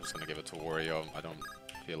 Nah, I think I'm just gonna give it to Wario. I don't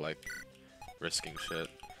feel like risking shit.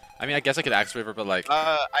 I mean, I guess I could Axe River, but like.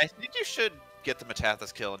 I think you should get the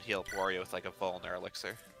Metathys kill and heal Wario with like a Vulner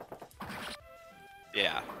Elixir.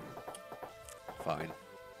 Yeah. Fine.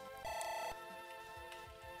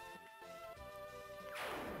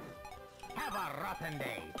 Have a rotten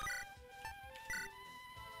day.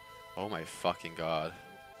 Oh my fucking God.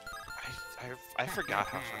 I forgot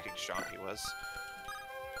how fucking strong he was.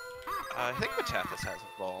 I think Metathis has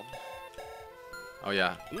a bone. Oh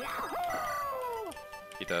yeah,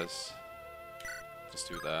 he does. Just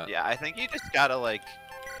do that. Yeah, I think you just gotta like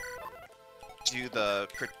do the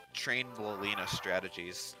train Lilina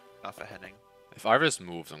strategies off of Henning. If Arvis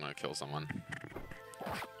moves, I'm gonna kill someone.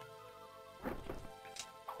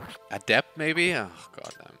 Adept, maybe? Oh,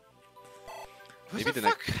 goddamn. Who Maybe the the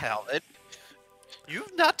fuck, hell?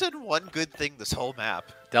 You've not done one good thing this whole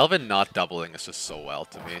map. Delvin not doubling is just so well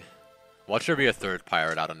to me. Watch there be a third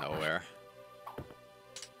pirate out of nowhere.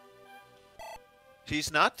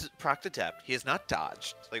 He's not proc adept. He has not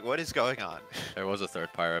dodged. Like, what is going on? There was a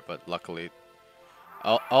third pirate, but luckily...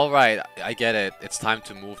 Oh, alright, I get it. It's time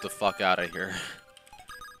to move the fuck out of here.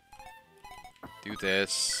 Do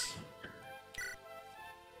this.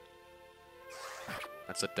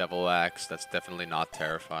 That's a devil axe. That's definitely not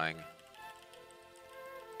terrifying.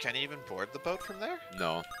 Can he even board the boat from there?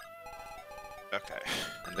 No. Okay.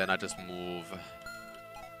 And then I just move...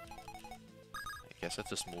 I guess I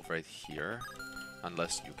just move right here.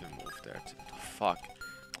 Unless you can move there too. Oh, fuck.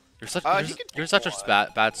 You're such, you're such a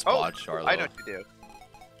bad spot, Charlo. I know what you do.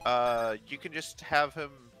 You can just have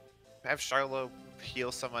Charlo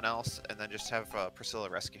heal someone else, and then just have Priscilla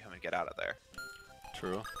rescue him and get out of there.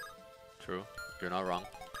 True. True. You're not wrong.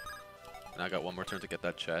 And I got one more turn to get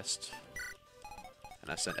that chest. And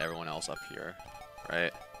I sent everyone else up here.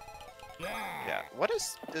 Right? Yeah.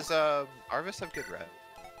 Does Arvis have good red?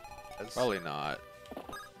 Probably not.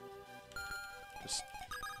 Just...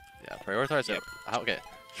 Yeah, prioritize it. Okay.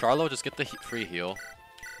 Charlo, just get the free heal.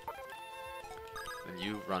 And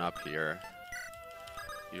you run up here.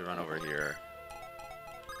 You run over here.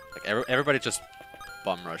 Like, everybody just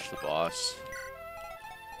bum rush the boss.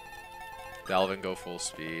 Delvin, go full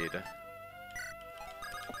speed.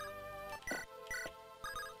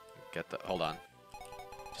 Get the... Hold on.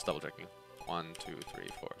 Just double checking. 1, 2, 3,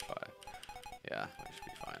 4, 5. Yeah, we should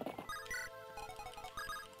be fine.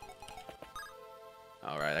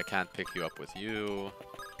 Alright, I can't pick you up with you.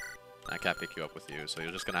 I can't pick you up with you, so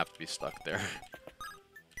you're just gonna have to be stuck there.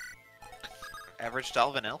 Average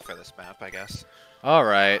Delvin L for this map, I guess.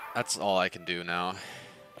 Alright, that's all I can do now.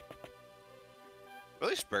 At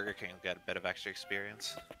least Burger King will get a bit of extra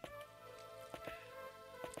experience.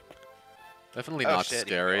 Definitely Oh, not shit,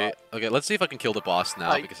 scary. Okay, let's see if I can kill the boss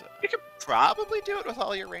now, because... You can probably do it with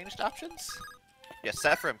all your ranged options. Yeah,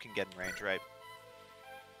 Sephiroth can get in range, right?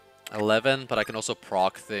 11, but I can also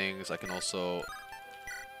proc things. I can also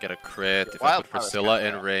get a crit. If I Wild put Power's Priscilla good,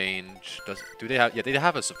 in though. range... Do they have... Yeah, they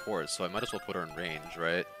have a support, so I might as well put her in range,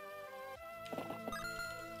 right?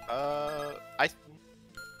 Alright.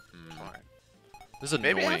 This is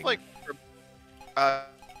Maybe annoying. have like, I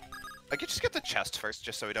could just get the chest first,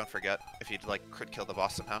 just so we don't forget. If you'd like crit kill the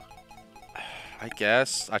boss somehow. I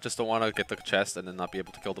guess. I just don't want to get the chest and then not be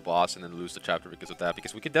able to kill the boss and then lose the chapter because of that.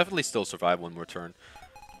 Because we could definitely still survive one more turn.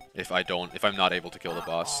 If I'm not able to kill the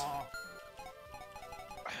boss.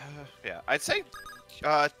 Yeah, I'd say.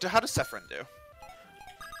 How does Sephiroth do?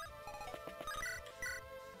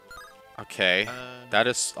 Okay, that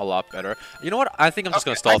is a lot better. You know what? I think I'm just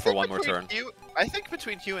gonna stall for one more turn. I think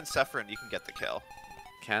between you and Sephiroth, you can get the kill.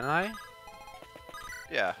 Can I?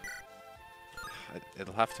 Yeah.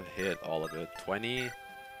 It'll have to hit all of it. 20.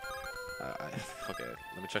 Okay,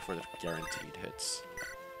 let me check for the guaranteed hits.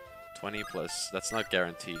 20 plus. That's not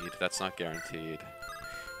guaranteed. That's not guaranteed.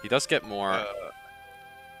 He does get more.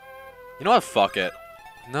 You know what? Fuck it.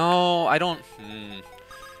 No, I don't.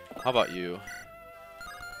 How about you?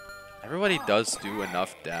 Everybody does do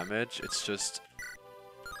enough damage. It's just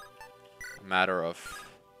a matter of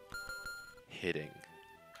hitting.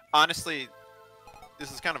 Honestly,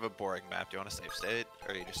 this is kind of a boring map. Do you want to save state,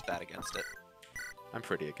 or are you just that against it? I'm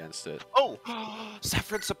pretty against it. Oh,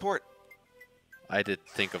 Sephiroth support. I did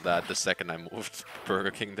think of that the second I moved Burger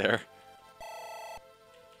King there.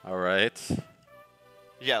 Alright.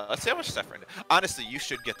 Yeah, let's see how much Sephiroth. Honestly, you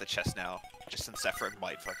should get the chest now, just since Sephiroth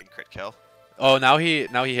might fucking crit kill. Oh, now he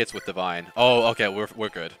hits with Divine. Oh, okay, we're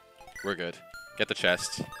good. We're good. Get the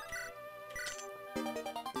chest.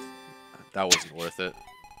 That wasn't worth it.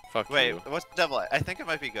 Fuck Wait, you. what's the devil? I think it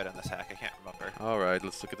might be good in this hack. I can't remember. Alright,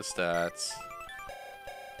 let's look at the stats.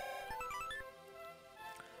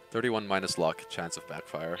 31 minus luck, chance of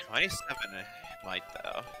backfire. 27 might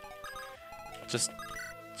though. Just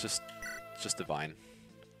Divine.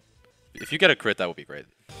 If you get a crit, that would be great.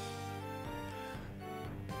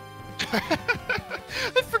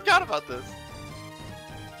 I forgot about this.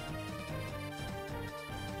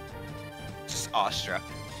 Just awestruck.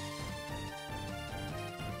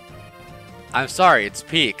 I'm sorry, it's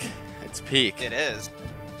peak. It's peak. It is.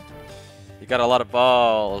 got a lot of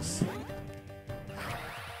balls.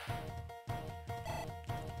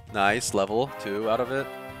 Nice, level 2 out of it.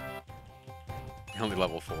 Only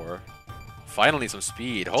level 4. Finally some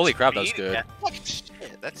speed. Holy crap, that's Speed? good. Yeah, fucking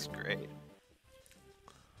shit, that's great.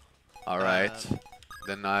 Alright.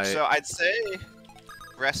 Then So I'd say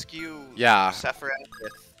rescue Yeah. Sephiroth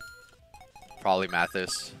with probably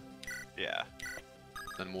Mathis. yeah.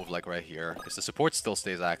 Then move like right here. Because the support still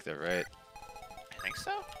stays active, right? I think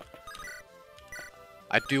so.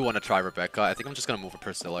 I do want to try Rebecca. I think I'm just going to move a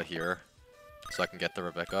Priscilla here. So I can get the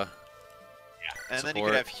Rebecca. And then you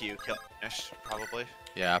could have Hugh kill finish, probably.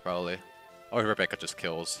 Yeah, probably. Or Rebecca just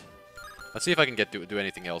kills. Let's see if I can get do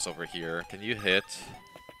anything else over here. Can you hit?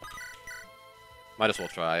 Might as well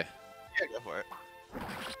try. Yeah, go for it.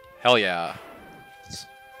 Hell yeah.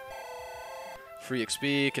 Free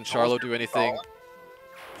XP. Can Charlo do anything?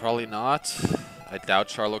 Probably not. I doubt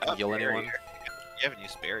Charlo can heal anyone. You haven't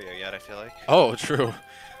used barrier yet, I feel like. Oh, true.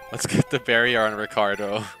 Let's get the barrier on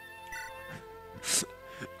Ricardo.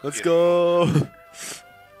 Let's go.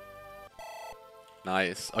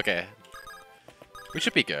 Nice. Okay. We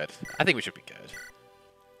should be good. I think we should be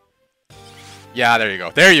good. Yeah, there you go.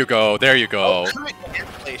 There you go. There you go.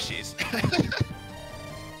 Oh, she's.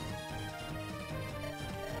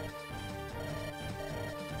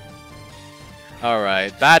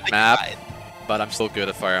 Alright, bad map, but I'm still good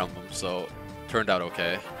at Fire Emblem, so turned out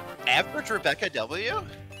okay. Average Rebecca W?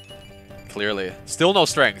 Clearly. Still no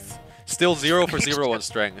strength. Still 0 for 0 on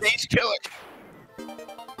strength. Stage killer!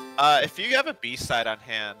 If you have a B-side on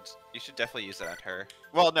hand, you should definitely use it on her.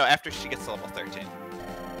 Well, no, after she gets to level 13.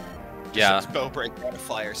 Yeah. Bow break on a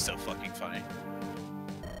flyer is so fucking funny.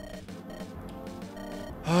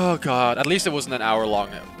 Oh god, at least it wasn't an hour-long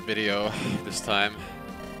video this time.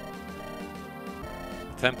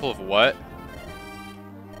 Temple of what?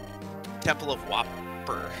 Temple of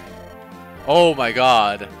Whopper. Oh my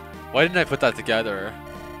god. Why didn't I put that together?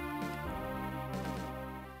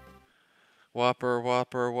 Whopper,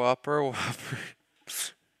 Whopper, Whopper, Whopper.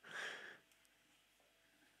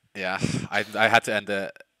 Yeah, I had to end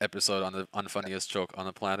the episode on the unfunniest joke on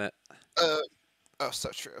the planet. Oh, so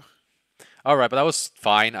true. Alright, but that was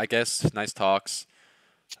fine, I guess. Nice talks.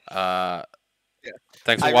 Yeah.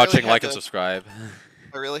 Thanks for I really watching, had like and to- subscribe.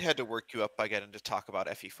 I really had to work you up by getting to talk about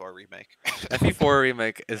FE4 Remake. FE4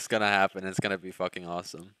 remake is gonna happen. It's gonna be fucking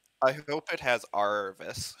awesome. I hope it has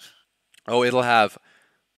Arvis. Oh, it'll have